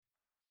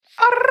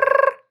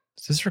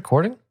Is this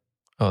recording?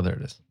 Oh, there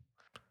it is.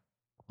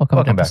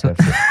 Welcome back. to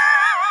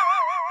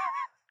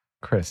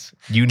Chris,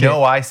 you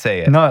know I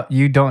say it. No,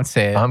 you don't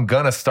say it. I'm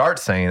going to start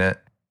saying it.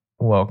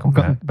 Welcome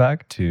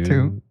back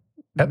to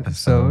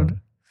episode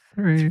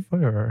 3.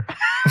 4.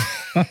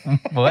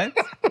 What?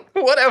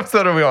 What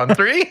episode are we on?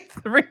 3?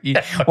 3.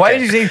 Why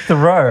did you say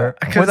thrower?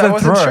 Because I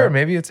wasn't sure.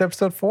 Maybe it's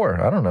episode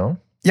 4. I don't know.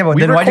 Yeah, but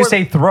then why'd you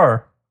say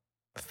thrower?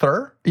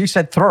 Thur? You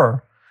said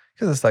thrower.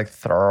 Because it's like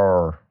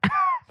thrower.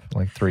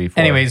 Like 3, 4.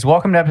 Anyways,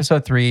 welcome to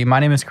episode 3. My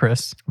name is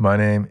Chris. My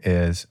name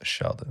is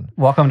Sheldon.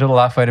 Welcome to The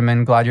Laugh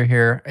Vitamin. Glad you're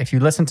here. If you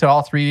listen to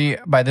all 3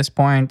 by this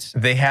point.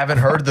 They haven't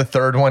heard the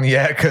third one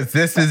yet because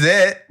this is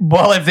it.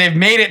 Well, if they've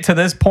made it to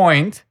this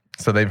point.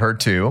 So they've heard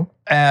 2.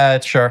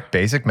 Sure.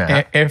 Basic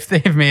math. If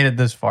they've made it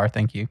this far,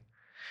 thank you.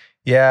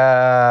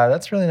 Yeah,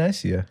 that's really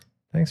nice of you.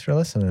 Thanks for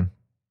listening.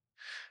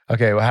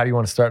 Okay, well, how do you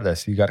want to start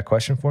this? You got a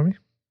question for me?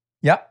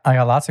 Yeah, I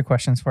got lots of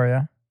questions for you.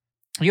 Are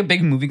you a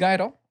big movie guy at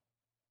all?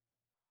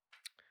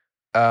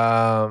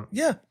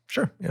 Yeah,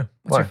 sure. Yeah.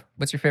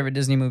 What's your favorite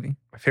Disney movie?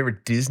 My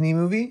favorite Disney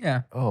movie?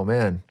 Yeah. Oh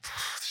man,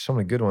 there's so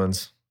many good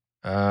ones.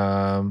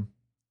 I'm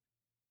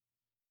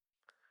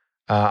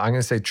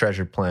gonna say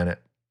Treasure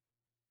Planet.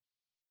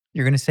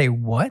 You're gonna say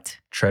what?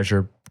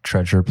 Treasure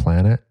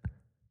Planet.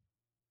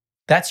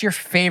 That's your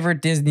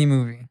favorite Disney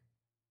movie?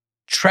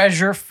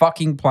 Treasure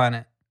fucking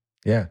Planet.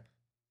 Yeah,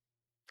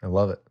 I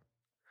love it.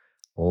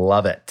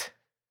 Love it.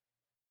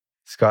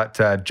 It's got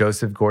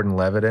Joseph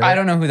Gordon-Levitt in it. I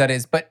don't know who that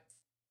is, but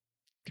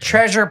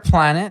Treasure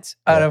Planet,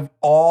 out of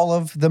all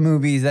of the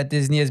movies that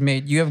Disney has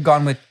made, you have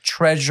gone with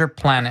Treasure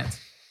Planet.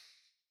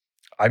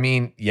 I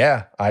mean,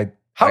 yeah.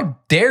 How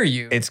dare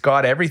you? It's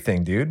got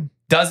everything, dude.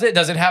 Does it?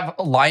 Does it have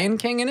Lion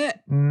King in it?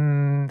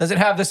 Does it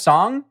have the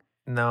song?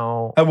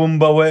 No.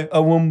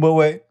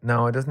 Awumbawe.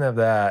 No, it doesn't have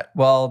that.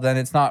 Well, then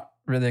it's not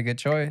really a good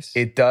choice.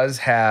 It does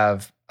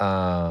have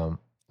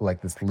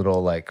like this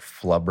little like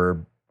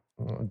flubber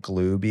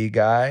glooby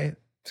guy.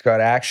 It's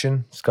got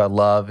action. It's got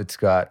love. It's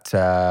got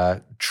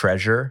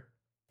treasure,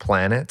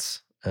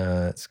 planets.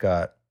 It's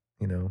got,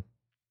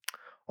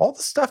 all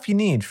the stuff you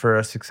need for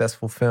a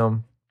successful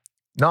film.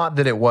 Not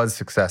that it was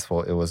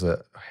successful. It was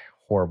a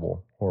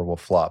horrible, horrible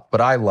flop.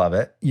 But I love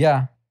it.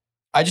 Yeah.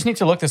 I just need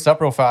to look this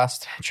up real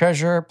fast.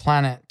 Treasure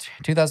Planet,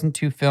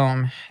 2002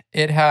 film.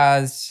 It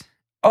has,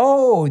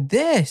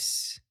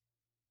 this.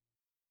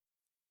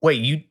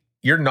 Wait,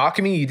 you're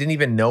knocking me? You didn't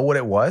even know what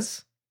it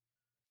was?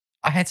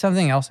 I had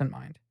something else in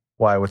mind.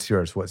 Why? What's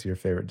yours? What's your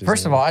favorite Disney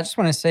First of all, I just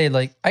want to say,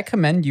 I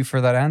commend you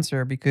for that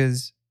answer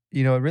because,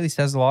 it really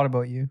says a lot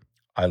about you.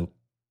 I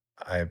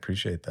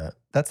appreciate that.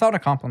 That's not a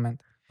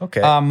compliment.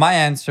 Okay. My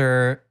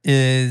answer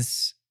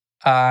is,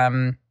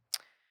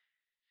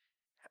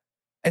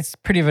 it's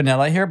pretty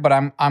vanilla here, but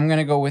I'm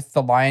gonna go with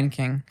The Lion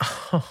King.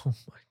 Oh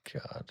my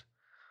God.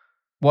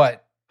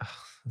 What?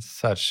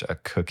 Such a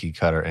cookie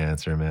cutter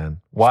answer,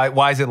 man.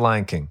 Why is it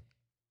Lion King?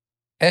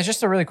 It's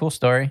just a really cool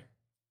story.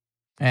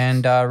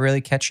 And really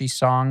catchy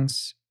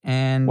songs.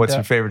 And what's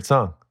your favorite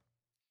song?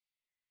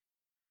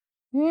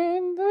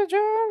 In the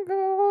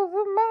jungle,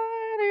 the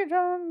mighty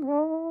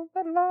jungle,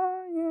 the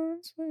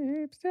lion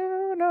sleeps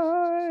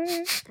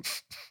tonight.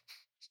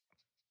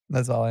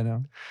 That's all I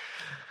know.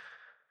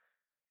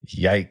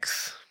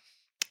 Yikes.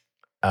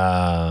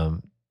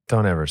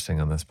 Don't ever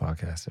sing on this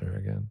podcast ever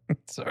again.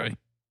 Sorry.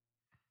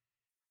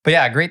 But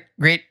yeah, great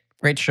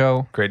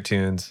show. Great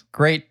tunes.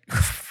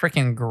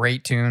 Freaking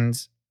great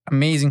tunes.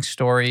 Amazing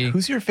story.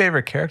 Who's your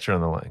favorite character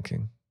on The Lion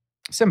King?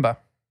 Simba.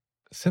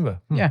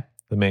 Simba. Yeah.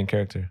 The main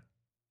character.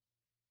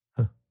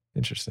 Huh.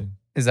 Interesting.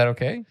 Is that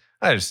okay?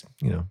 I just,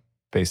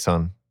 based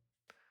on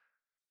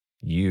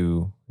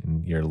you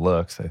and your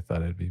looks, I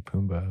thought it'd be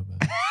Pumbaa.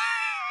 But...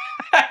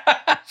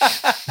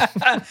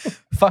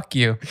 Fuck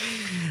you.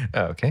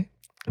 Okay.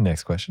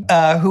 Next question.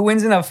 Who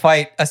wins in a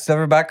fight, a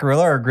silverback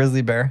gorilla or a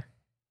grizzly bear?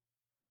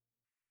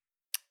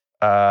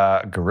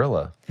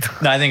 Gorilla.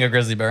 No, I think a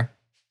grizzly bear.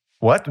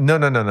 What? No.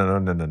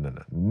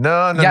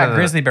 Yeah,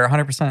 grizzly bear,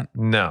 100%.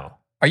 No.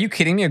 Are you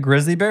kidding me? A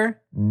grizzly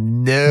bear?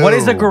 No. What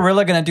is a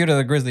gorilla going to do to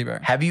the grizzly bear?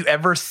 Have you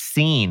ever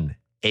seen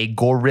a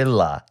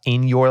gorilla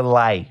in your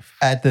life?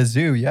 At the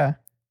zoo, yeah.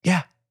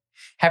 Yeah.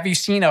 Have you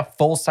seen a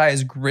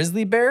full-size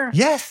grizzly bear?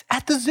 Yes,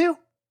 at the zoo.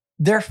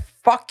 They're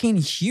fucking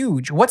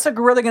huge. What's a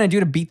gorilla going to do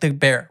to beat the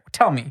bear?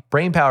 Tell me.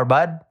 Brain power,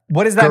 bud.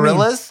 What does that mean?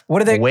 Gorillas?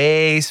 What are they?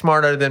 Way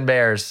smarter than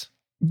bears.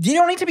 You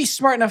don't need to be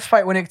smart in a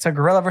fight when it's a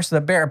gorilla versus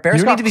a bear. Bear's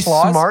you don't need to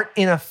claws. be smart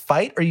in a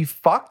fight? Are you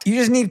fucked? You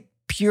just need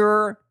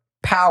pure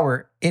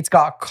power. It's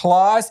got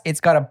claws.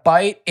 It's got a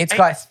bite. It's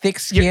got thick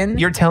skin.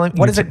 You're telling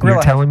what does a gorilla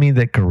You're telling me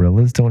that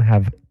gorillas don't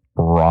have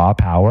raw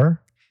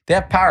power? They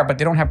have power, but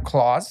they don't have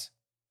claws.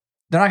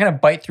 They're not gonna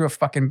bite through a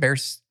fucking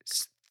bear's.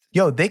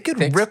 Yo, they could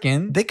thick rip.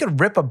 Skin. They could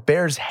rip a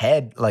bear's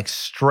head like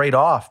straight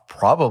off,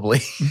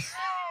 probably.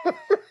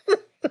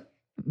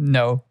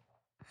 No,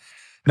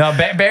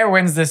 bear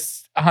wins this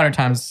 100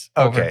 times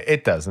over. Okay,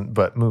 it doesn't,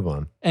 but move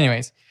on.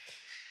 Anyways,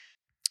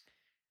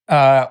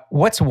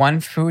 what's one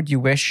food you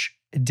wish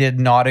did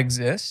not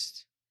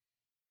exist?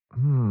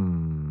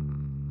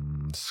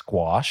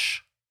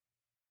 Squash.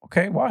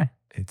 Okay, why?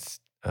 It's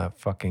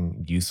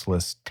fucking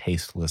useless,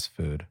 tasteless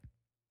food.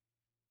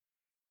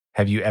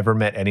 Have you ever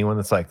met anyone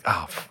that's like,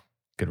 oh,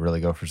 could really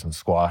go for some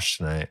squash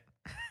tonight?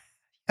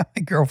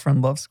 My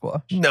girlfriend loves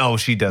squash. No,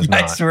 she does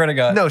Yeah, not. I swear to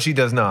God. No, she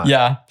does not.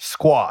 Yeah.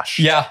 Squash.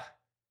 Yeah.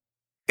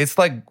 It's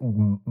like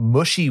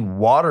mushy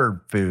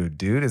water food,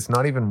 dude. It's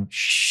not even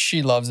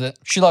She loves it.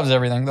 She loves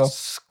everything, though.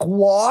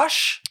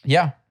 squash.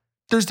 Yeah.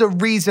 There's a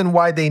reason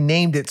why they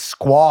named it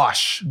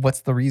squash.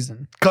 What's the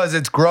reason? Because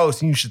it's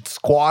gross and you should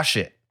squash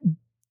it.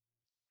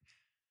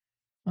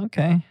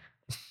 Okay.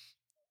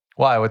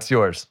 Why? What's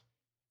yours?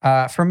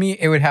 For me,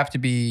 it would have to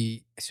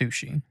be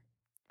sushi.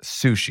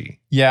 Sushi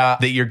Yeah.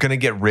 that you're gonna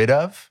get rid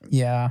of,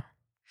 Yeah.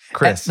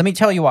 Chris. Let me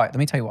tell you why.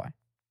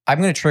 I'm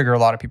going to trigger a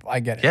lot of people. I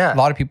get it. Yeah. A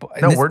lot of people.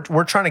 No,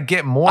 we're trying to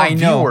get more I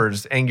know.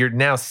 viewers, and you're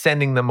now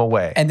sending them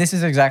away. And this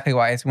is exactly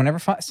why. It's whenever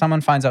someone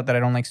finds out that I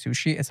don't like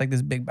sushi, it's like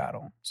this big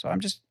battle. So I'm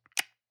just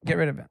get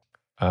rid of it.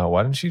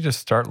 Why don't you just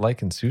start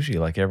liking sushi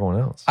like everyone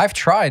else? I've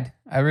tried.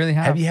 I really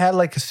have. Have you had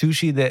like a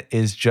sushi that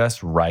is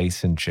just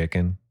rice and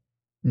chicken?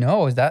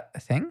 No, is that a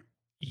thing?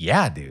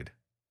 Yeah, dude.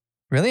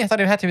 Really? I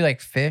thought it had to be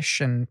like fish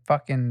and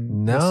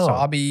fucking No.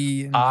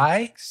 wasabi and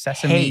I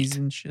sesames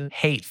and shit.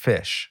 hate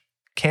fish.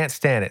 Can't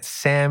stand it.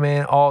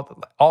 Salmon,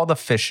 all the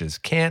fishes.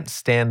 Can't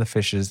stand the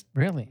fishes.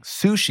 Really?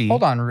 Sushi.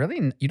 Hold on,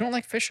 really? You don't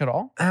like fish at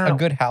all? A Ow.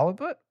 good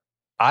halibut?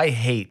 I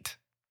hate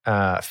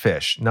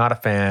fish. Not a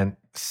fan.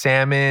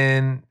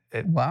 Salmon,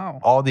 Wow.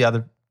 all the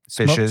other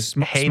fishes.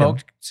 Hate 'em.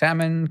 smoked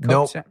salmon,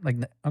 cooked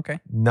Nope. okay.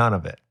 None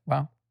of it.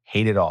 Wow.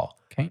 Hate it all.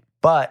 Okay.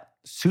 But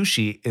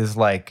sushi is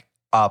like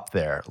up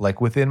there, like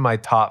within my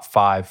top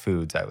 5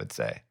 foods, I would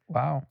say.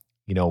 Wow.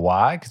 You know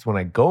why? Because when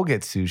I go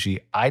get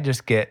sushi, I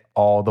just get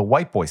all the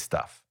white boy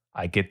stuff.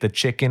 I get the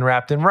chicken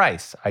wrapped in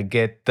rice. I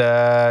get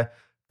the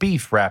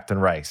beef wrapped in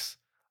rice.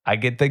 I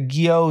get the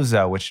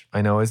gyoza, which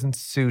I know isn't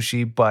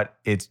sushi, but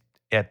it's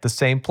at the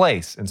same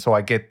place. And so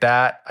I get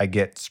that. I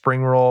get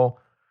spring roll,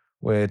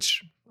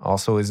 which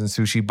also isn't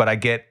sushi, but I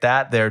get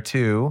that there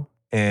too.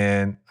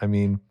 And I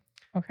mean,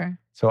 Okay.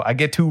 so I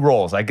get 2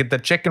 rolls. I get the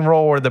chicken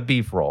roll or the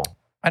beef roll.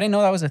 I didn't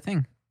know that was a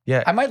thing.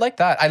 Yeah. I might like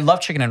that. I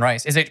love chicken and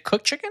rice. Is it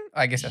cooked chicken?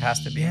 I guess it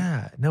has to be.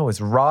 Yeah. No, it's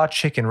raw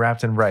chicken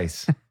wrapped in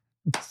rice.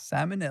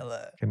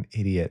 Salmonella. An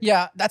idiot.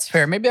 Yeah, that's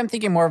fair. Maybe I'm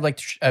thinking more of like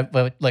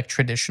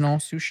traditional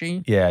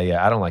sushi.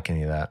 Yeah. I don't like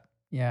any of that.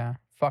 Yeah.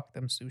 Fuck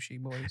them sushi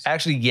boys.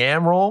 Actually,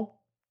 yam roll,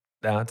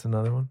 that's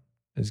another one.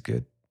 Is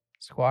good.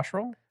 Squash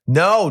roll?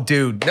 No,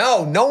 dude.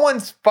 No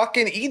one's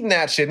fucking eating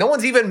that shit. No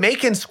one's even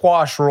making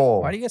squash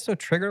roll. Why do you get so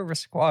triggered over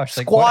squash?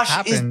 Like, what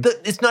Squash is happened?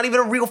 it's not even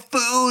a real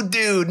food,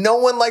 dude. No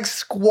one likes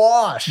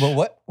squash.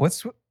 Well,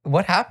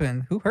 what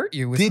happened? Who hurt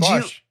you with Did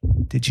you- squash?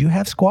 Did you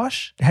have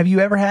squash? Have you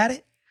ever had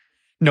it?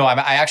 No, I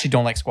actually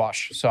don't like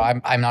squash, so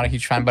I'm not a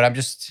huge fan. But I'm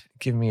just.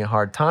 Giving me a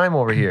hard time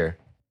over here.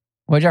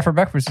 What did you have for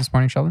breakfast this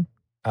morning, Sheldon?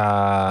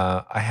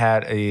 I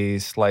had a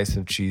slice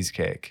of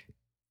cheesecake.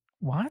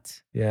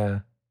 What? Yeah.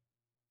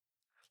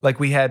 Like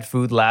we had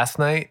food last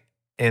night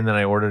and then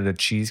I ordered a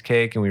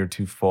cheesecake and we were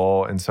too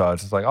full. And so I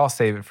was just like, I'll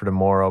save it for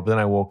tomorrow. But then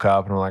I woke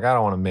up and I'm like, I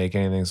don't want to make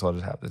anything. So I'll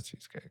just have the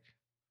cheesecake.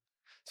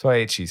 So I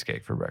ate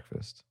cheesecake for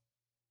breakfast.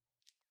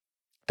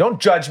 Don't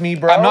judge me,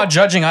 bro. I'm not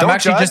judging. I'm Don't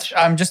actually judge.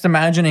 I'm just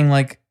imagining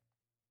like.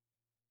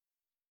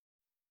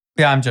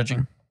 Yeah, I'm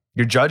judging.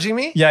 You're judging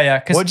me?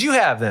 Yeah. What'd you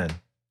have then?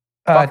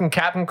 Uh, Fucking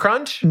Captain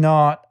Crunch?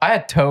 No, I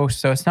had toast,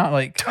 so it's not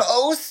like.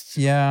 Toast?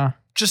 Yeah,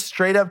 Just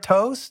straight up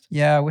toast?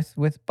 yeah,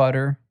 with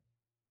butter.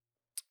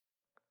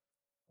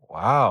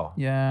 Wow.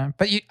 Yeah,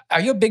 but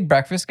are you a big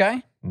breakfast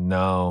guy?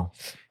 No.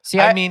 See,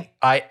 I mean,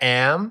 I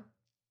am,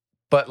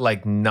 but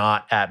like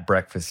not at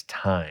breakfast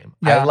time.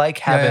 Yeah, I like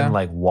having yeah.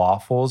 like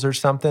waffles or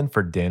something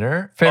for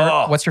dinner. favorite.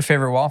 Oh, What's your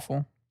favorite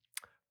waffle?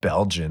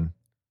 Belgian?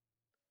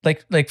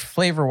 Like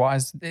flavor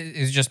wise,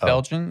 is it just Oh.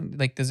 Belgian?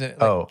 Like, does it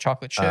like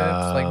chocolate chips,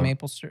 like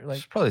maple syrup? Like,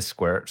 It's probably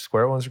square.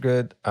 Square ones are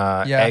good.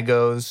 Yeah.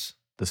 Eggos,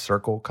 the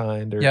circle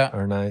kind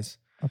are nice.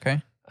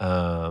 okay,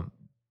 Oh,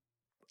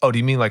 do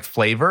you mean like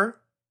flavor?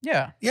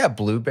 yeah. Yeah,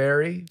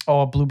 blueberry.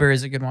 Oh, blueberry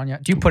is a good one. Yeah.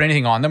 Do you put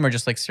anything on them or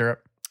just like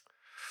syrup?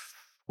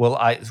 Well,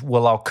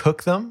 I'll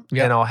cook them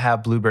Yeah. and I'll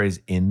have blueberries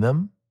in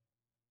them,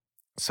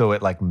 so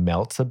it like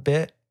melts a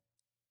bit.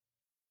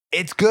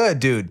 It's good,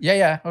 dude.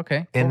 Yeah.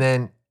 Okay. And cool.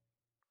 then,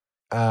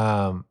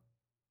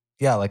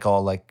 yeah, like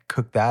I'll like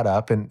cook that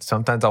up, and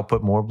sometimes I'll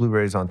put more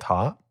blueberries on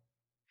top.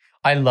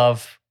 I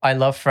love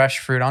fresh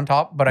fruit on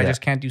top, but I Yeah.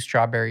 just can't do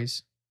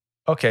strawberries.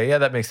 Okay, yeah,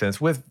 that makes sense.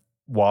 With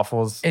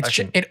waffles,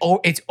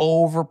 It's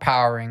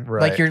overpowering.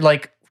 Right. Like you're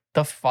like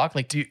the fuck.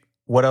 Like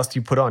what else do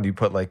you put on? Do you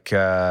put like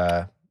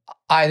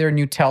either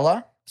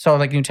Nutella. So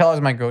like Nutella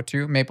is my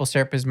go-to. Maple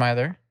syrup is my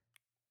other.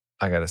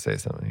 I gotta say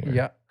something here.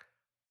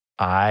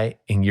 Yeah.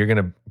 And you're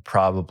gonna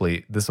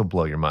probably, this will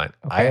blow your mind.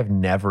 I Okay. have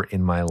never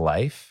in my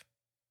life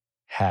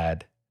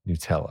had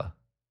Nutella.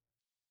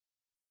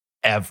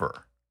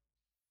 Ever.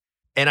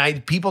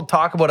 And people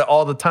talk about it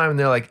all the time and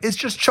they're like, it's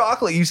just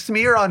chocolate. You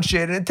smear on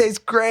shit and it tastes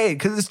great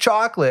because it's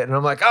chocolate. And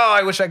I'm like, oh,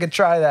 I wish I could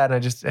try that. And I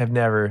just have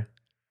never,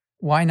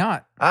 Why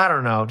not? I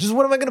don't know. Just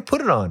what am I gonna put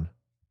it on?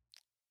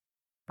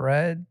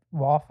 bread,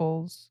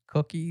 waffles,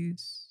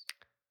 cookies,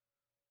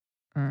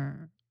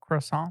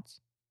 croissants.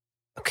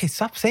 Okay,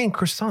 stop saying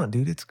croissant,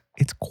 dude.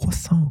 It's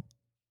croissant.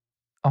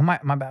 Oh, my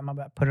bad.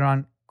 Put it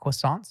on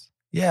croissants.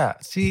 Yeah.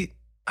 See,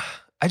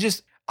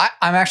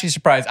 I'm actually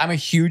surprised. I'm a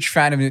huge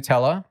fan of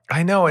Nutella.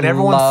 I know, and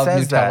everyone Love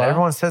says that. Nutella.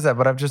 Everyone says that,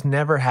 but I've just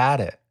never had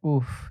it.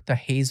 Oof, the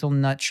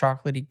hazelnut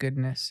chocolatey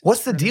goodness. What's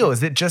It's the really deal? good.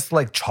 Is it just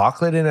like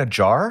chocolate in a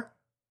jar?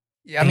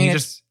 Yeah, I and mean, you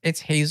it's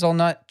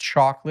hazelnut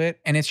chocolate,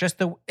 and it's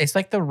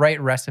like the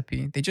right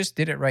recipe. They just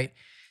did it right.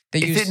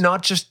 Is it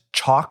not just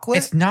chocolate?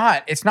 It's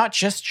not. It's not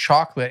just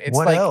chocolate. It's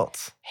what like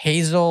else?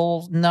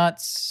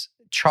 hazelnuts,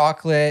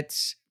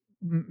 chocolate,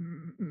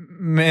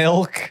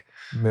 milk,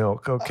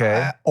 Milk.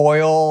 Okay.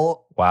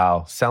 oil,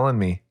 Wow. Selling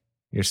me.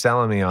 You're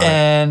selling me on it.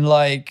 and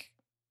like,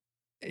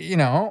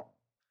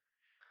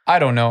 I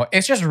don't know.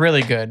 It's just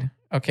really good.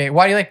 Okay.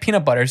 Why do you like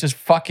peanut butter? It's just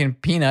fucking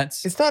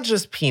peanuts. It's not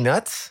just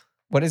peanuts.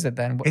 What is it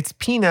then? It's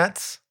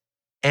peanuts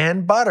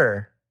and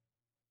butter.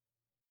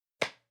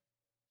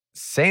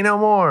 Say no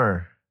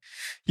more.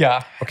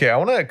 Yeah. Okay, I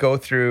want to go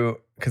through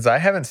because I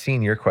haven't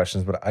seen your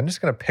questions, but I'm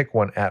just going to pick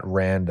one at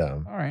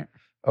random. All right.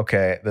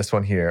 Okay, this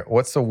one here.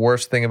 What's the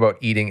worst thing about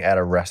eating at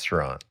a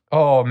restaurant?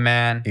 Oh,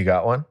 man. You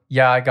got one?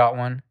 Yeah, I got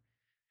one.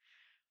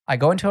 I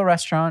go into a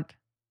restaurant.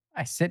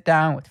 I sit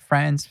down with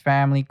friends,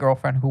 family,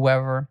 girlfriend,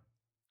 whoever.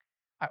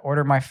 I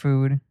order my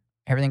food.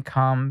 Everything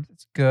comes.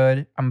 It's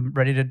good. I'm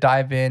ready to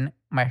dive in.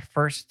 My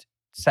first,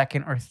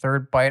 second, or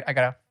third bite, I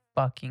got a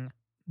fucking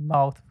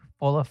mouth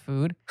full of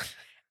food.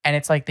 And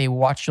it's like they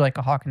watch you like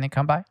a hawk and they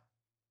come by.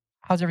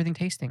 How's everything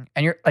tasting?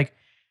 And you're like,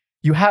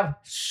 you have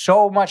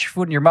so much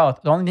food in your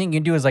mouth. The only thing you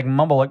can do is like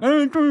mumble, like,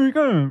 "Oh, it's really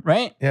good,"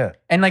 right? Yeah.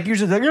 And like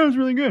usually it's like, "Oh, it's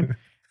really good."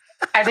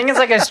 I think it's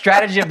like a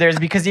strategy of theirs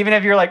because even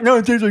if you're like, "No,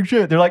 it tastes like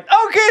shit," they're like,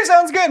 "Okay,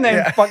 sounds good." And then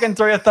Yeah. fucking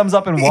throw you a thumbs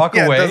up and walk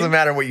Yeah, away. it doesn't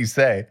matter what you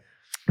say.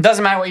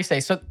 Doesn't matter what you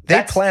say. So They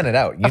that's, plan it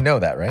out. You know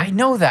that, right? I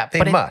know that, They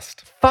but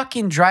must. it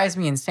fucking drives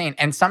me insane.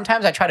 And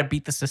sometimes I try to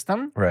beat the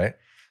system. Right?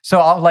 So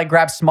I'll like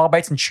grab small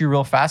bites and chew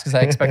real fast because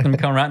I expect them to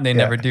come around and they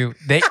never do.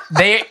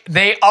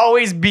 They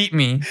always beat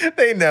me.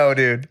 They know,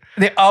 dude.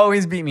 They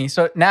always beat me.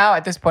 So now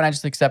at this point, I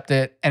just accept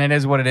it and it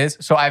is what it is.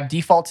 So I've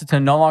defaulted to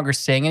no longer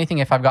saying anything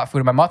if I've got food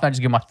in my mouth and I just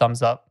give them a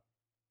thumbs up.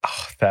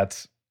 Oh,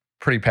 that's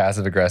pretty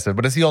passive aggressive,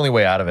 but it's the only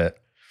way out of it.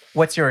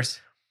 What's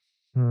yours?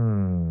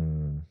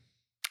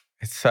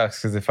 It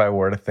sucks because if I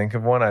were to think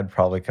of one, I'd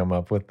probably come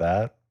up with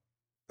that.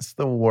 It's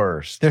the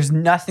worst. There's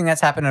nothing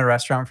that's happened in a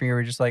restaurant for you where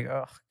you're just like,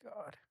 oh,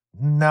 God.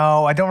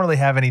 No, I don't really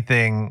have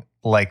anything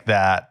like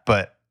that.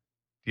 But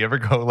you ever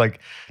go like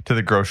to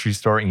the grocery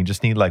store and you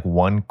just need like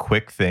one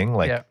quick thing,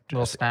 like Yeah,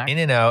 little just snack. in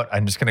and out.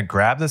 I'm just gonna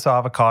grab this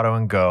avocado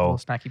and go. Little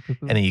snacky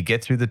poo-poo. And then you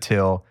get through the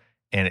till,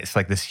 and it's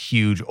like this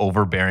huge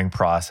overbearing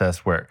process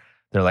where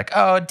they're like,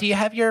 "Oh, do you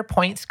have your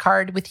points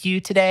card with you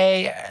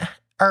today?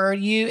 Are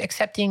you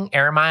accepting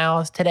air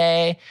miles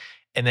today?"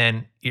 And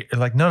then you're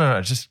like, no,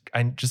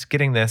 I'm just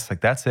getting this. Like,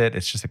 that's it.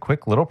 It's just a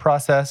quick little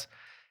process.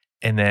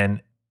 And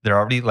then they're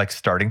already like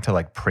starting to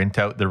like print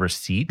out the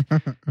receipt.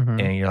 Mhm.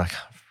 And you're like,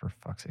 oh, for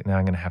fuck's sake, now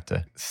I'm going to have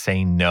to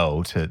say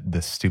no to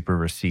this stupid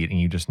receipt.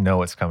 And you just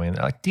know it's coming. And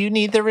they're like, do you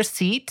need the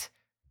receipt?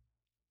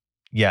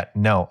 Yeah,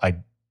 no, I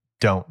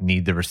don't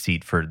need the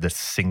receipt for this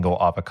single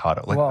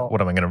avocado. Like, Well-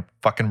 what am I going to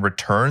fucking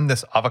return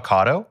this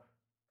avocado?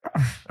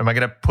 Am I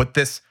going to put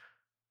this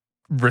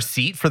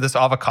receipt for this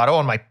avocado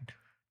on my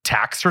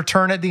tax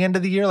return at the end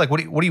of the year? Like, what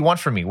do you want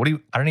from me?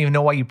 I don't even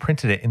know why you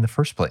printed it in the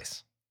first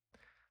place.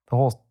 The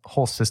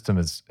whole system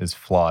is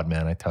flawed,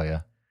 man. I tell you.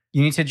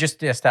 You need to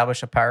just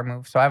establish a power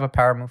move. So I have a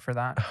power move for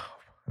that.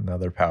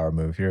 Another power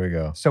move. Here we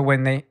go. So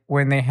when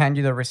they hand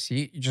you the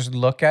receipt, you just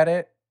look at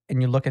it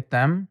and you look at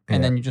them and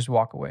Yeah. then you just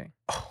walk away.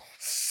 Oh,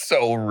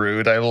 so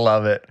rude. I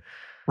love it.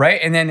 Right?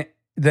 And then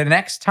the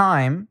next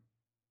time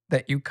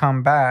that you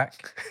come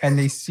back and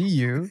they see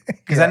you,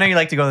 because I know you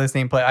like to go to the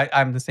same place.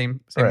 I'm the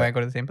same way Right. I go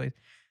to the same place.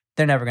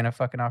 They're never gonna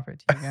fucking offer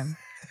it to you again.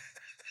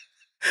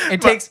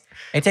 It But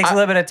takes a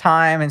little bit of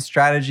time and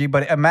strategy,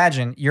 but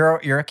imagine you're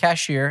a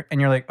cashier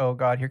and you're like, oh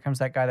God, here comes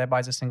that guy that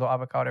buys a single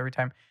avocado every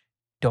time.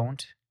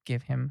 Don't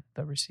give him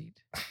the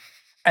receipt.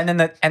 And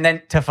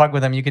then to fuck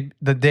with them, you could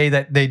the day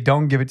that they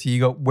don't give it to you,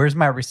 you go, where's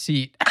my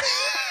receipt?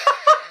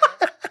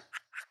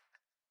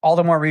 All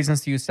the more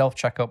reasons to use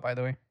self-checkout, by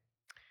the way.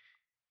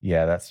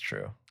 Yeah, that's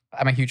true.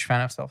 I'm a huge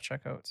fan of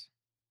self-checkouts.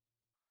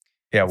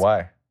 Yeah,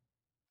 why?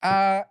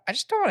 I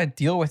just don't want to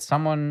deal with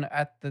someone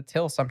at the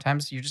till.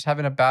 Sometimes you're just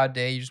having a bad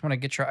day. You just want to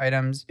get your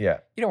items. Yeah.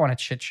 You don't want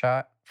to chit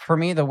chat. For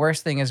me, the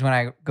worst thing is when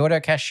I go to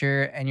a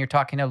cashier and you're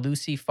talking to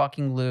Lucy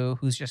fucking Lou,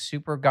 who's just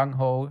super gung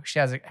ho. She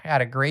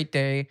had a great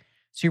day,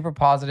 super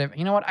positive.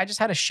 You know what? I just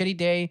had a shitty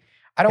day.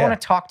 I don't Yeah.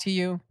 want to talk to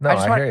you. No,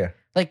 just I want, hear you.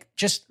 Like,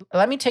 just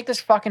let me take this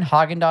fucking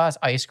Haagen-Dazs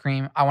ice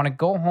cream. I want to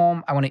go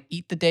home. I want to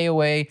eat the day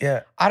away.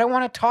 Yeah. I don't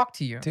want to talk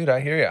to you. Dude, I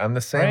hear you. I'm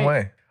the same Right.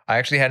 way. I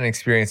actually had an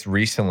experience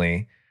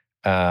recently.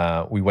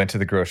 We went to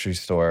the grocery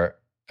store,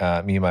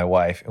 me and my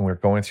wife, and we were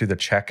going through the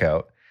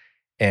checkout.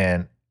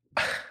 And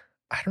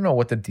I don't know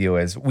what the deal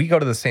is. We go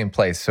to the same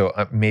place. So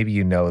maybe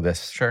you know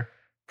this Sure.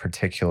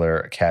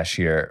 particular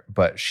cashier,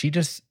 but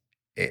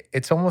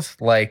it's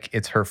almost like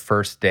it's her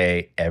first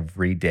day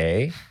every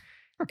day.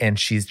 And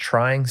she's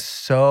trying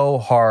so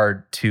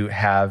hard to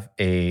have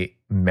a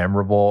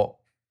memorable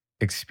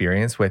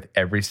experience with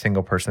every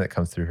single person that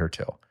comes through her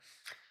till.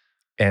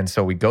 And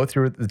so we go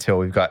through the till.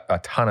 We've got a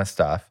ton of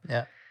stuff.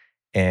 Yeah.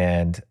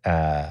 And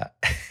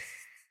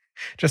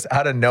just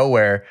out of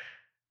nowhere,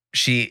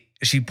 she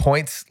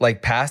points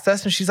like past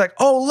us and she's like,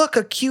 "Oh, look,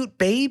 a cute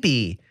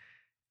baby."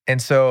 And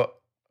so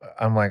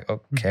I'm like,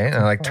 okay. And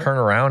I like turn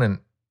around and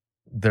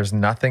there's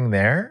nothing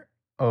there.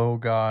 Oh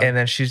God. And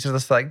then she's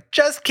just like,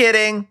 "Just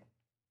kidding."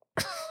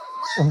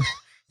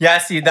 Yeah,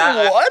 see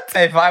that. What?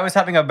 If I was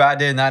having a bad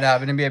day and that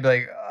happened to me, I'd be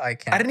like, I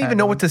can't. I didn't even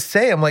know what to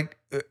say. I'm like,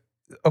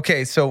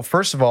 okay, so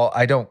first of all,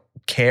 I don't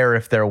care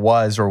if there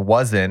was or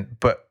wasn't,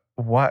 but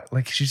what?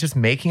 Like, she's just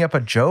making up a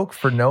joke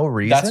for no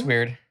reason. That's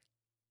weird.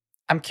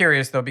 I'm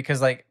curious though,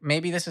 because like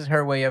maybe this is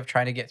her way of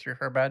trying to get through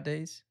her bad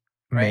days.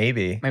 Right?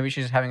 Maybe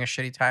she's just having a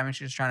shitty time and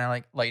she's just trying to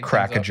like lighten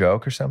crack things a up.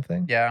 joke or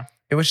something. Yeah.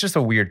 It was just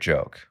a weird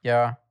joke.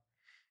 Yeah.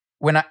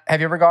 Have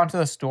you ever gone to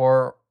the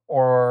store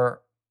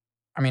or,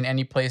 I mean,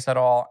 any place at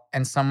all,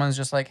 and someone's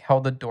just like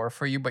held the door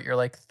for you, but you're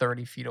like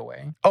 30 feet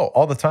away? Oh,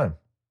 all the time.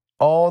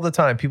 All the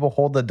time. People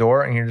hold the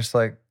door and you're just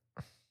like,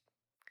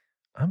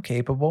 I'm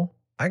capable.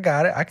 I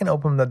got it. I can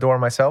open the door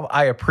myself.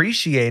 I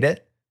appreciate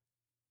it.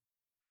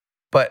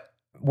 But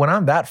when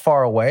I'm that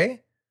far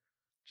away,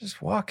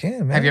 just walk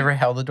in, man. Have you ever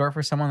held the door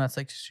for someone that's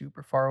like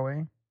super far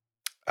away?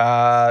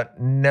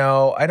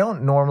 No, I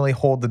don't normally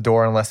hold the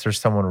door unless there's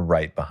someone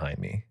right behind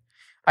me.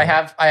 I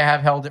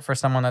have held it for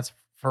someone that's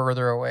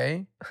further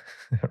away.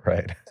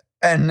 Right.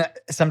 And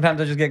sometimes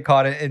I just get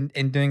caught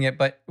in doing it.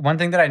 But one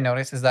thing that I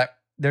noticed is that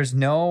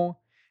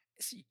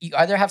you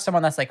either have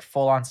someone that's like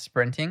full on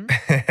sprinting.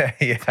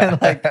 Yeah.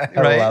 Like, I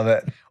right? love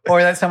it.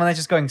 Or that's someone that's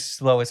just going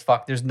slow as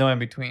fuck. There's no in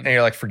between. And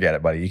you're like, forget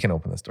it, buddy. You can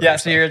open this door. Yeah.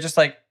 yourself. So you're just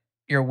like,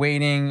 you're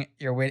waiting.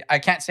 I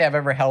can't say I've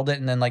ever held it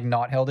and then like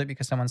not held it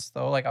because someone's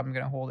slow. Like I'm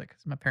going to hold it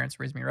because my parents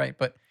raised me right.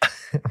 But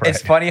Right.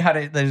 It's funny how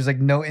there's like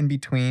no in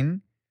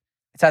between.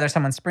 It's either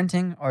someone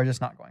sprinting or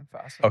just not going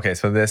fast. Okay,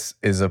 so this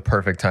is a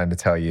perfect time to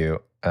tell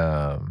you.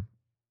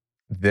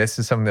 This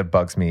is something that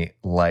bugs me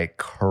like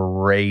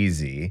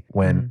crazy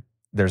when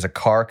there's a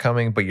car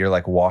coming, but you're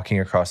like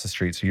walking across the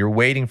street. So you're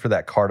waiting for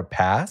that car to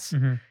pass,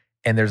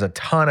 and there's a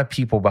ton of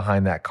people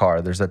behind that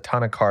car. There's a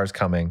ton of cars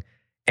coming,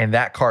 and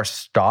that car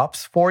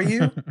stops for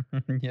you.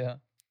 Yeah.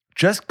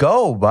 Just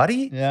go,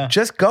 buddy. Yeah.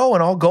 Just go,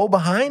 and I'll go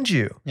behind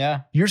you.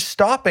 Yeah. You're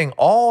stopping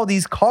all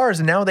these cars,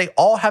 and now they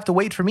all have to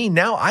wait for me.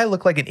 Now I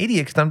look like an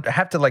idiot because I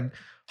have to like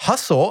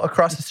hustle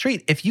across the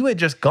street. If you had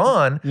just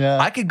gone,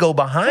 I could go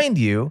behind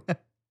you.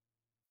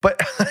 But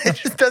it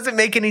just doesn't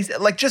make any sense.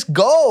 Like, just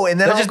go, and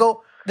then I'll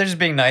go. They're just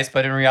being nice,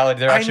 but in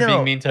reality, they're actually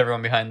being mean to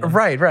everyone behind them.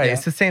 Right. Yeah.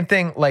 It's the same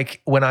thing.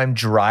 Like when I'm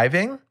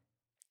driving,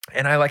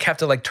 and I like have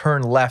to like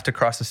turn left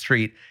across the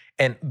street,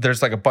 and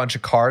there's like a bunch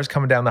of cars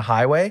coming down the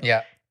highway.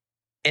 Yeah.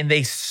 And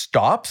they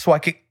stop, so I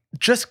could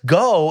just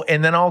go,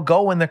 and then I'll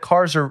go when the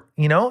cars are.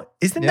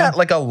 Isn't that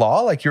like a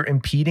law? Like you're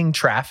impeding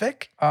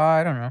traffic?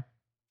 I don't know.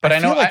 But I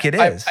know feel like it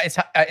is.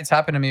 It's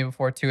happened to me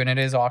before too, and it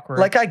is awkward.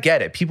 Like I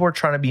get it. People are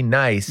trying to be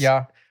nice.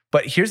 Yeah.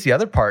 But here's the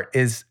other part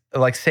is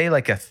like, say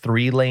like a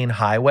 3-lane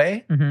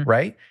highway,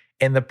 right?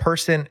 And the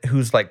person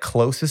who's like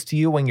closest to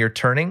you when you're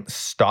turning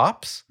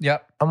stops.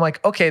 Yep. I'm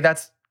like, okay,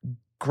 that's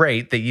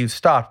great that you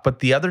stopped. But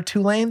the other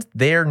 2 lanes,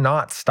 they're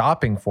not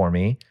stopping for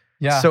me.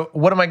 Yeah. So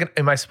what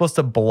am I supposed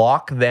to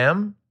block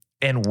them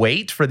and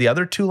wait for the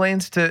other 2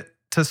 lanes to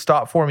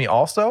stop for me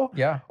also?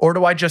 Yeah. Or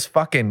do I just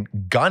fucking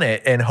gun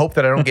it and hope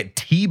that I don't get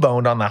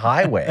T-boned on the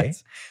highway?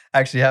 That's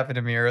actually happened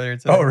to me earlier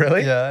today. Oh,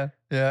 really? Yeah.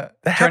 Yeah.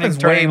 That happens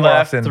way turning more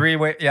left, often.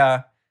 3-way.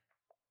 Yeah.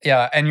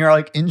 Yeah. And you're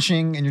like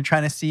inching and you're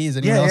trying to see is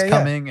anyone else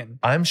coming? And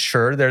I'm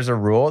sure there's a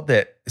rule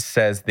that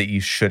says that you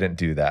shouldn't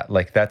do that.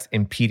 Like that's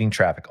impeding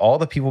traffic. All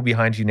the people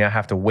behind you now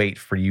have to wait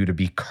for you to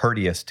be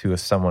courteous to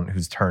someone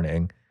who's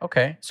turning.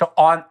 Okay. So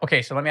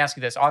let me ask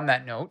you this. On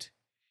that note,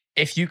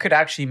 if you could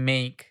actually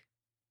make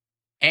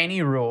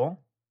any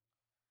rule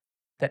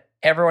that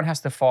everyone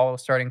has to follow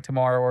starting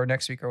tomorrow or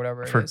next week or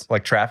whatever For it is.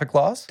 like traffic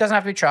laws? It doesn't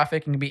have to be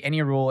traffic. It can be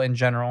any rule in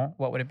general.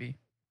 What would it be?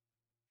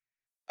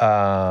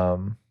 I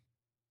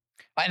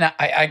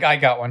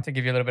got one to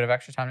give you a little bit of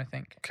extra time to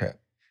think. Okay.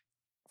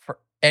 For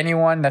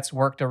anyone that's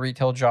worked a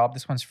retail job,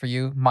 this one's for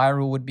you. My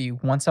rule would be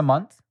once a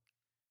month,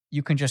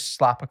 you can just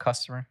slap a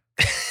customer.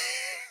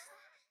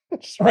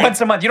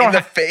 Once a month. You don't in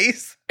have the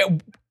face?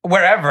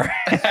 wherever.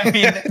 I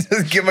mean,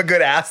 just give him a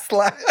good ass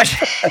slap.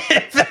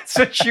 if that's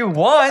what you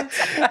want.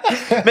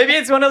 Maybe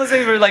it's one of those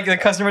things where like the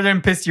customer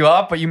didn't piss you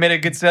off, but you made a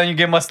good sale and you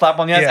give him a slap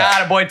on the ass.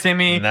 Yeah. Boy,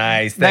 Timmy.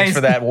 Nice. Thanks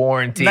for that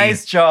warranty.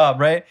 Nice job,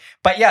 right?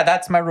 But yeah,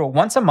 that's my rule.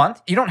 Once a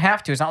month. You don't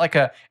have to. It's not like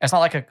a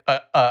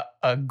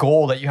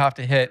goal that you have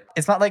to hit.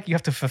 It's not like you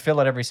have to fulfill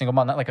it every single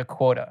month, not like a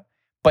quota.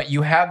 But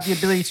you have the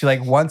ability to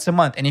like once a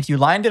month. And if you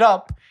lined it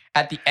up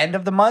at the end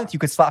of the month, you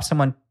could slap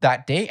someone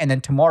that day. And then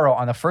tomorrow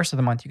on the first of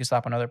the month, you could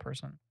slap another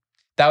person.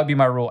 That would be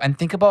my rule. And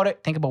think about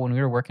it. Think about when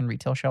we were working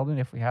retail, Sheldon,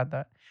 if we had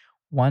that.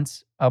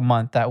 once a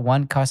month, that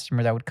one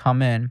customer that would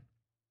come in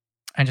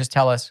and just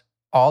tell us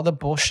all the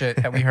bullshit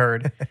that we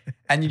heard.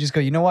 And you just go,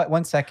 you know what?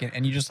 1 second.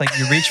 And you just like,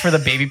 you reach for the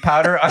baby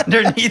powder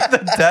underneath the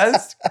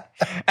desk.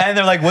 And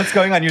they're like, what's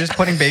going on? You're just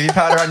putting baby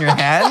powder on your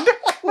hand.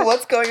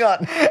 What's going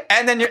on?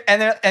 And then you're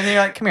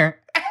like, come here.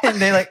 And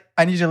they like,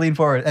 I need you to lean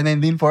forward. And then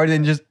lean forward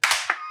and just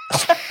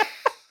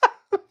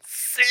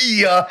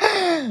See ya.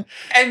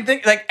 and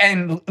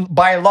and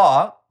by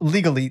law,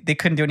 legally, they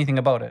couldn't do anything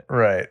about it.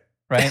 Right.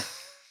 Right.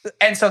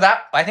 And so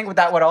that, I think what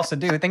that would also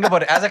do, think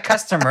about it as a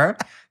customer,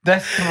 the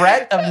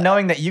threat of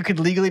knowing that you could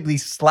legally be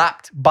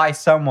slapped by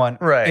someone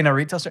Right. in a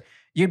retail store,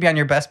 you'd be on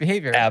your best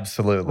behavior.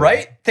 Absolutely.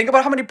 Right? Think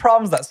about how many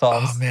problems that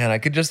solves. Oh man, I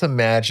could just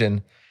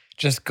imagine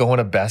just going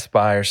to Best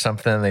Buy or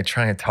something and they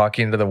try and talk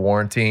you into the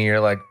warranty and you're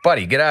like,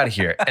 buddy, get out of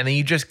here. And then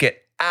you just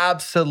get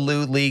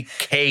absolutely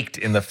caked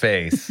in the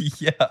face.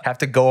 Yeah. Have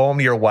to go home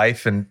to your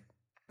wife and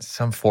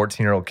some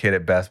 14-year-old kid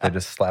at Best Buy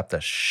just slapped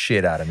the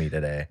shit out of me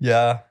today.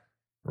 Yeah.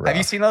 Rough. Have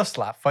you seen those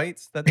slap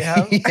fights that they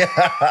have? Yeah.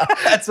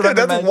 That's what I'm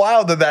That's imagining.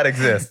 wild that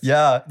exists.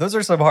 Yeah. Those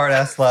are some hard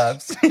ass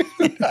slaps.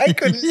 I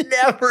could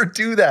never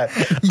do that.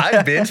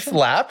 I've been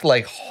slapped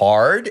like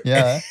hard.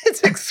 Yeah.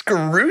 It's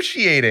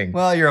excruciating.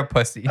 Well, you're a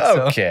pussy.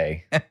 So.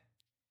 Okay.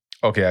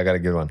 Okay, I got a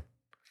good one.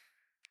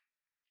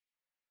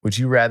 Would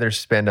you rather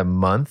spend a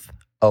month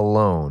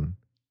alone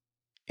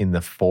in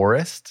the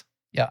forest?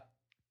 Yeah.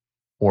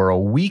 Or a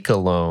week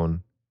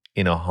alone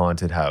in a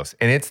haunted house?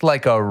 And it's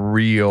like a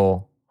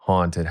real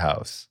haunted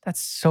house. That's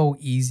so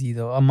easy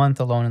though. A month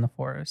alone in the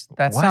forest.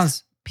 That What?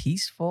 sounds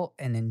peaceful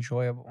and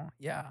enjoyable.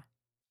 Yeah.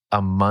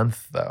 A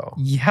month though.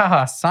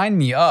 Yeah. Sign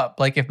me up.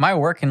 Like if my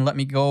work can let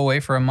me go away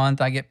for a month,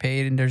 I get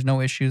paid and there's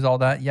no issues, all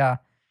that. Yeah.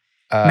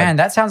 Man,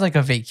 that sounds like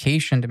a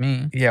vacation to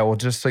me. Yeah, well,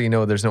 just so you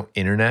know, there's no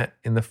internet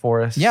in the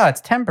forest. Yeah, it's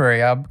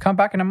temporary. I'll come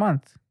back in a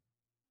month.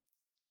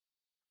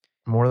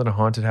 More than a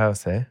haunted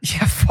house, eh?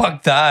 Yeah,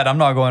 fuck that. I'm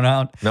not going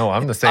out. No,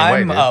 I'm the same I'm way,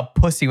 dude. a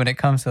pussy when it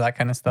comes to that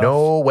kind of stuff.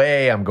 No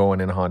way I'm going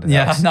in a haunted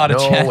Yeah, house. not a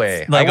no chance.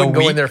 way. Like I a wouldn't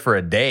go in week? there for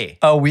a day.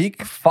 A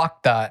week?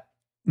 Fuck that.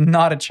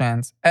 Not a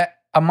chance.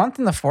 A month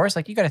in the forest,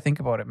 like you got to think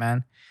about it,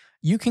 man.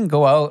 You can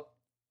go out,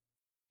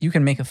 you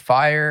can make a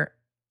fire,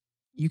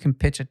 you can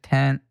pitch a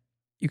tent,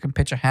 you can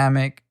pitch a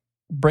hammock,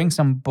 bring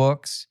some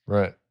books,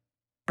 Right.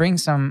 bring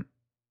some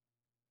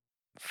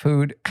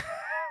food.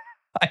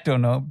 I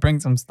don't know. Bring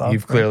some stuff.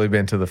 You've clearly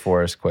been to the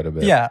forest quite a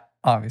bit. Yeah,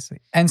 obviously.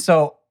 And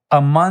so a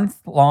month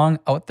long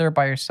out there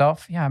by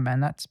yourself, yeah, man,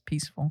 that's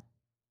peaceful.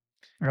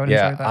 I would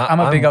Yeah, enjoy that. I'm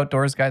a big I'm-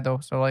 outdoors guy though,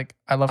 so like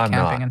I love I'm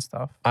camping not. and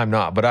stuff. I'm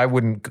not, but I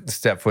wouldn't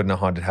step foot in a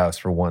haunted house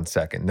for 1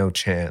 second. No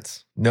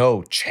chance.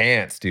 No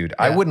chance, dude.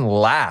 I Yeah. wouldn't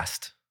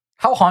last.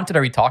 How haunted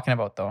are we talking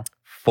about though?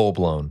 Full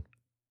blown.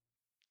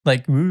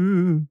 Like,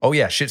 ooh. Oh,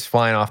 yeah. Shit's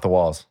flying off the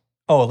walls.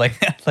 Oh, like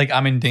like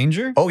I'm in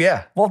danger? Oh,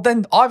 yeah. Well,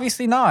 then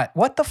obviously not.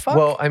 What the fuck?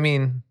 Well, I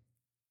mean,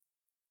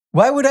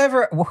 why would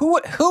ever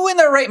who in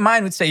their right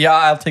mind would say, "Yeah,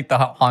 I'll take the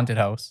haunted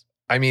house"?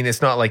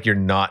 it's not like you're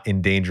not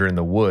in danger in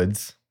the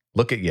woods.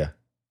 Look at you.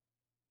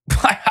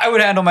 I would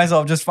handle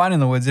myself just fine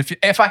in the woods.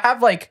 If I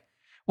have like,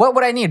 what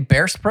would I need?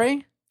 Bear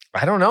spray?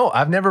 I don't know.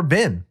 I've never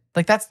been.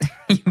 Like that's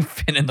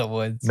you've been in the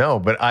woods. No,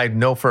 but I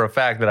know for a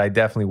fact that I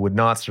definitely would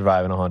not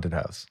survive in a haunted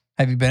house.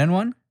 Have you been in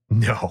one?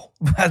 No.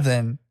 Well,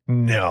 then,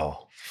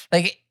 No.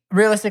 like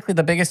realistically,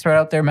 the biggest threat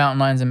out there, mountain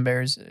lions and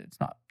bears. It's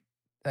not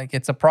like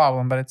it's a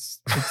problem, but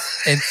it's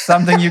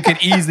something you could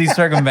easily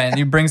circumvent.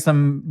 You bring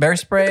some bear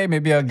spray,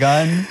 maybe a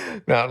gun.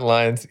 Mountain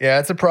lions. Yeah,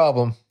 it's a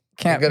problem.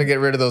 Can't Got to get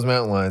rid of those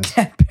mountain lions.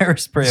 bear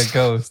spray a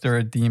ghost or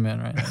a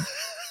demon, right?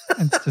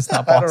 It's just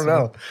not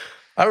possible.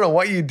 I don't know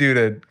what you do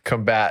to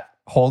combat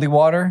Holy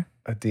water,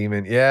 a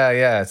demon.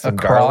 Yeah. Some a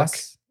garlic.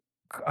 cross,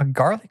 a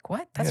garlic.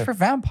 What? That's Yeah. for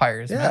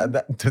vampires. Yeah.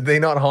 man. Do they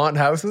not haunt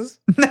houses?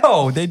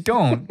 No, they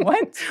don't.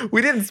 What?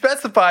 We didn't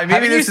specify. Maybe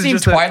Have you this is seen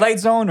just Twilight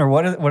Zone or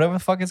whatever the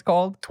fuck it's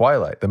called?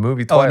 Twilight, the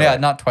movie Oh, Twilight. yeah,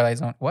 not Twilight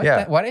Zone. What?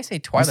 Yeah. Why did I say You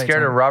Twilight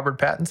scared Zone? of Robert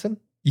Pattinson?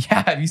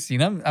 Yeah, have you seen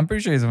him? I'm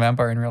pretty sure he's a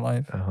vampire in real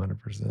life.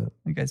 100%.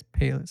 You guy's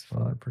pale as fuck.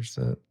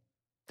 100%.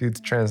 Dude's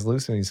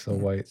translucent. He's so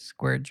white.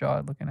 Square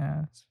jawed looking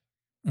ass.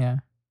 Yeah.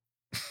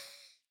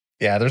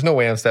 Yeah, there's no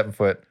way I'm stepping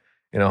foot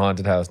in a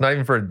haunted house. Not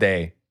even for a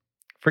day.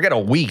 Forget a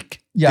week.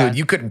 Yeah. Dude,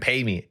 you couldn't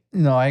pay me.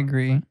 No, I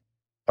agree.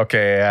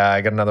 Okay,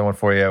 I got another one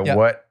for you. Yeah.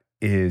 What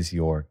is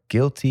your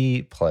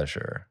guilty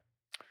pleasure?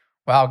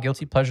 Wow,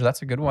 guilty pleasure.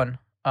 That's a good one.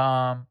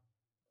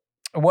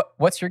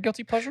 What's your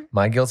guilty pleasure?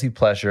 My guilty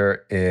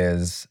pleasure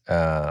is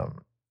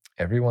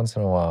every once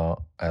in a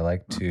while, I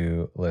like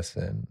to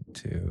listen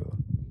to.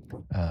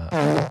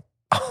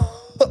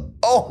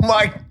 Oh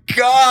my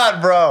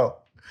God, bro.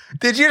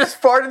 Did you just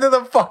fart into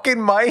the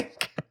fucking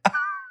mic?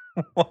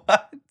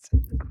 What?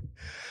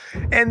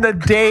 And the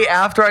day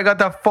after I got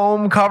the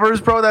foam covers,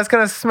 bro, that's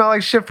going to smell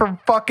like shit for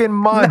fucking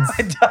months.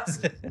 No, it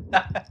doesn't.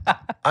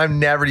 I'm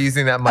never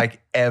using that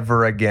mic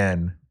ever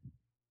again.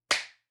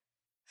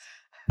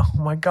 Oh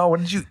my God, what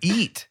did you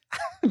eat?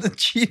 The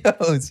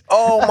Cheetos.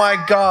 Oh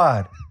my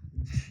God.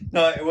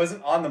 No, it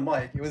wasn't on the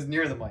mic. It was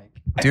near the mic.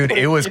 Dude,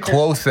 it was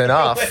close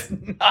enough. It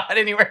was not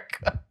anywhere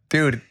close.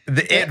 Dude,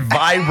 it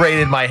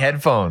vibrated my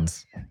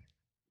headphones.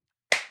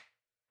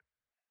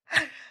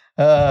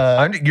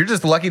 You're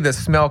just lucky the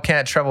smell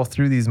can't travel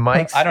through these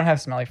mics. I don't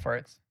have smelly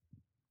farts.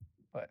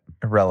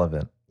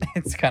 Irrelevant.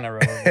 It's kind of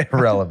relevant.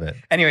 Irrelevant.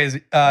 Anyways,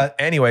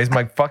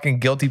 my fucking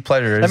guilty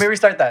pleasures. let me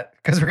restart that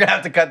because we're gonna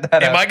have to cut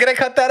that out. Am I gonna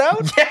cut that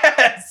out?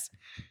 Yes.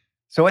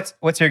 So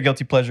what's your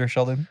guilty pleasure,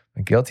 Sheldon?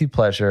 A guilty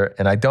pleasure,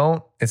 and I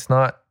don't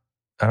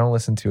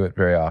listen to it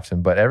very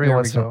often, but every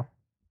once in a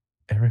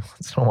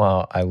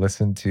while I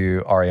listen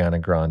to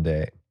Ariana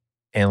Grande.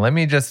 And let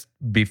me just,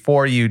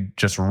 before you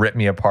just rip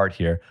me apart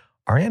here,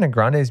 Ariana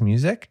Grande's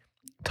music,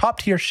 top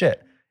tier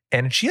shit.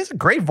 And she has a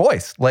great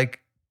voice. Like,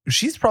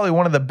 she's probably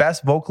one of the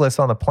best vocalists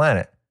on the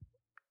planet.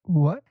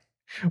 What?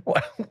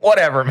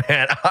 Whatever,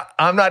 man.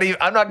 I'm not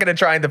going to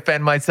try and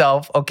defend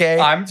myself, okay?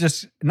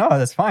 No,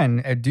 that's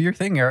fine. Do your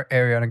thing,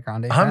 Ariana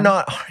Grande. I'm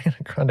not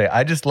Ariana Grande.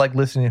 I just like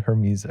listening to her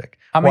music.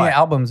 How many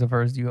albums of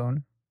hers do you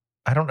own?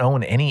 I don't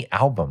own any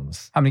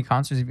albums. How many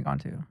concerts have you gone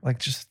to? Like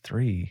just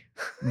 3.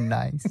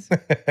 Nice.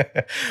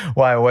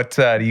 Why? What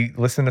do you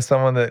listen to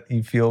someone that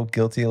you feel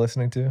guilty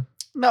listening to?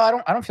 No,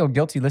 I don't feel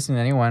guilty listening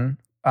to anyone.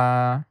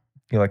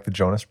 You like the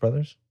Jonas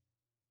Brothers?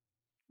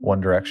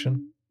 One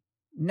Direction?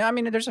 No, I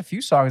mean, there's a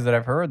few songs that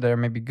I've heard that are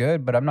maybe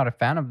good, but I'm not a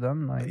fan of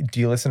them. Like, do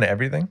you listen to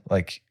everything?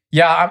 Like,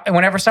 yeah.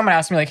 Whenever someone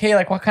asks me, like, "Hey,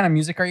 like, what kind of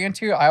music are you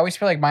into?" I always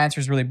feel like my answer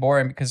is really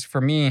boring because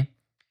for me,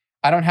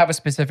 I don't have a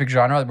specific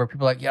genre where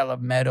people are like, "Yeah, I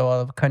love metal, I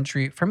love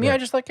country." For me, I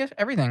just like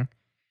everything.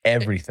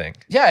 Everything.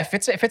 If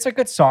it's a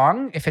good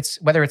song,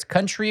 whether it's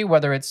country,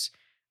 whether it's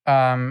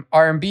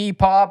R&B,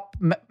 pop,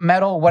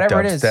 metal, whatever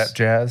it is, dubstep,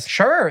 jazz.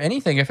 Sure,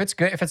 anything. If it's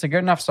good, if it's a good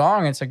enough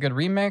song, it's a good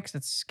remix,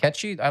 it's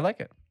catchy. I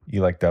like it.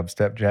 You like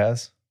dubstep,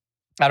 jazz?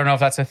 I don't know if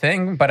that's a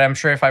thing, but I'm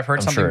sure if I've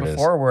heard something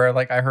before where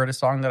like I heard a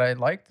song that I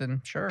liked,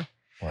 then sure.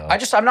 Wow.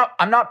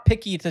 I'm not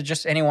picky to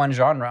just any one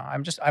genre.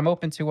 I'm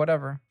open to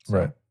whatever. So,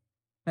 right.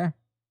 Yeah.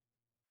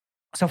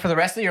 So for the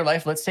rest of your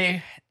life, let's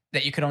say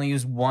that you could only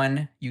use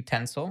one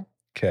utensil.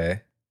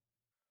 Okay.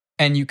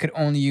 And you could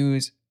only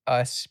use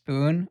a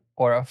spoon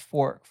or a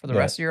fork for the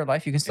rest of your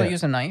life. You can still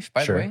use a knife,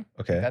 by the way.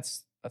 Okay.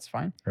 That's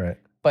fine. Right.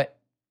 But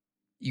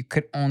you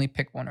could only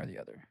pick one or the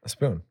other. A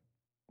spoon.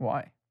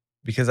 Why?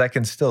 Because I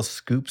can still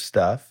scoop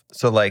stuff.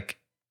 So like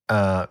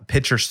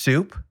pitcher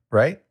soup,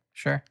 right?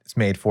 Sure. It's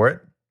made for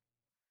it.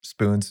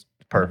 Spoons,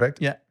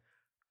 perfect. Yeah.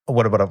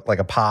 What about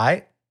a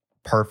pie?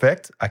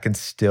 Perfect. I can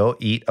still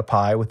eat a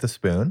pie with a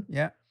spoon.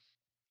 Yeah.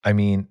 I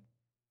mean,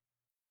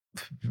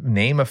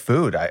 name a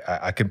food.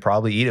 I could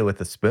probably eat it with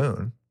a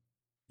spoon.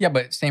 Yeah,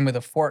 but same with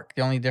a fork.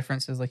 The only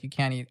difference is like you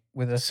can't eat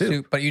with a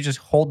soup, but you just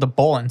hold the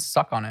bowl and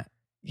suck on it.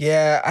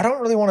 Yeah, I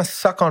don't really want to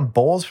suck on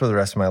bowls for the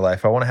rest of my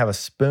life. I want to have a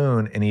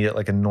spoon and eat it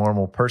like a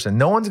normal person.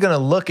 No one's going to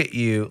look at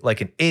you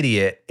like an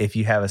idiot if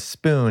you have a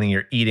spoon and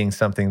you're eating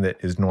something that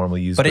is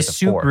normally used with a fork. But is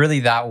soup really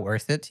that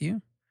worth it to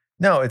you?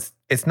 No, it's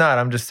not.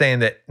 I'm just saying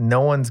that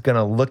no one's going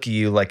to look at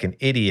you like an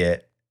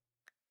idiot,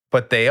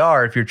 but they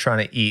are if you're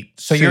trying to eat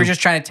So soup. You're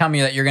just trying to tell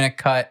me that you're going to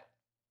cut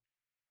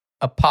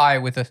a pie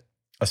with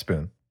a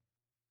spoon.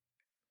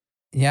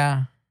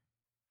 Yeah.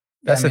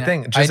 That's the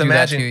thing. Just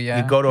imagine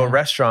you go to a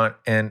restaurant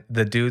and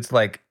the dude's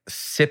like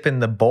sipping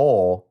the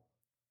bowl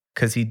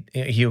because he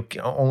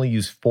only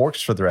use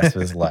forks for the rest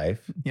of his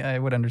life. Yeah, I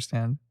would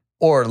understand.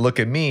 Or look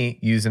at me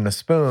using a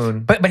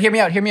spoon. But hear me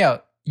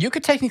out. You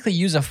could technically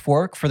use a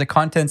fork for the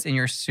contents in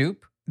your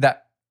soup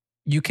that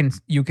you can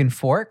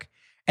fork,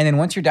 and then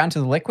once you're down to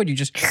the liquid, you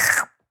just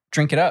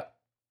drink it up.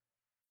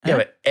 Yeah,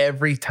 but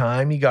every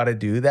time you got to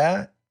do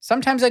that.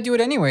 Sometimes I do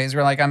it anyways.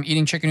 Where like I'm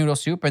eating chicken noodle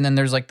soup, and then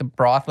there's like the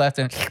broth left,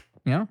 and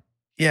you know.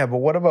 Yeah, but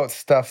what about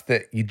stuff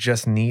that you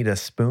just need a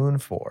spoon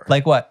for?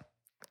 Like what?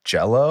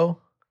 Jello,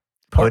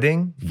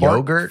 pudding,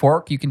 yogurt.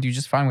 Fork, you can do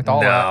just fine with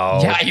all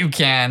that. Yeah, you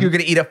can. You're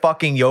going to eat a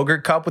fucking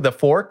yogurt cup with a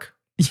fork?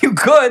 You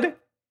could.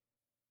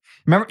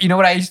 Remember, you know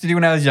what I used to do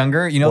when I was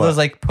younger? You know those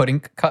like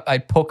pudding cup?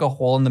 I'd poke a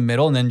hole in the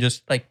middle and then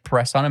just like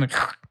press on them and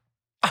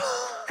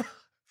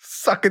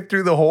suck it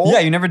through the hole? Yeah,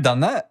 you never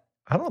done that?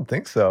 I don't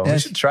think so. Yeah, we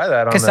should try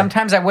that. Because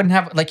sometimes I wouldn't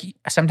have,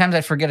 sometimes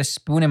I'd forget a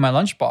spoon in my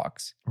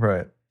lunchbox.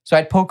 Right. So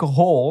I'd poke a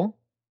hole,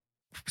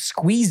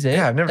 squeeze it.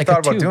 Yeah, I've never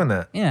thought about doing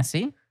that. Yeah,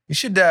 see? You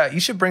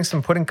should bring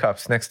some pudding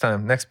cups next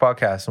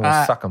podcast, and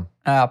we'll suck them.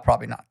 I'll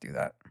probably not do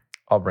that.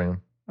 I'll bring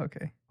them.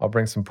 Okay. I'll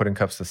bring some pudding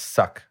cups to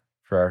suck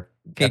for our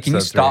Okay, can you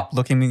stop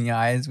looking me in the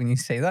eyes when you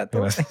say that,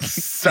 though?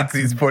 Suck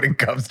these pudding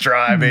cups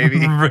dry,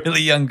 baby.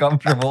 Really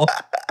uncomfortable.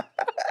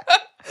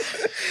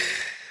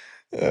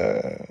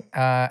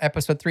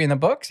 Episode 3 in the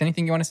books.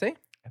 Anything you want to say?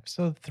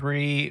 Episode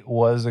 3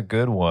 was a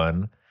good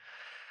one.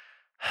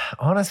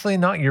 Honestly,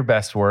 not your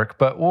best work,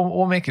 but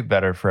we'll make it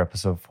better for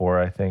episode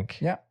 4, I think.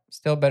 Yeah,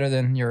 still better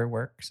than your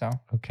work. So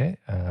okay,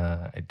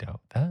 I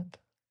doubt that.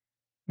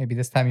 Maybe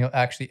this time you'll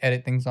actually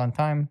edit things on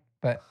time.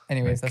 But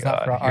anyways, that's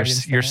not for our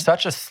audience. You're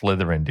such a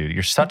Slytherin, dude.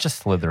 You're such a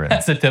Slytherin.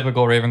 That's a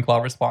typical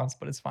Ravenclaw response,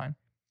 but it's fine.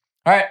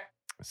 All right.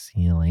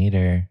 See you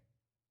later.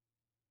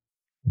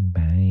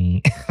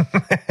 Bye.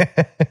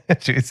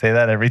 Should we say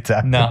that every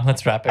time? No,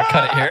 let's wrap it.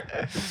 Cut it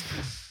here.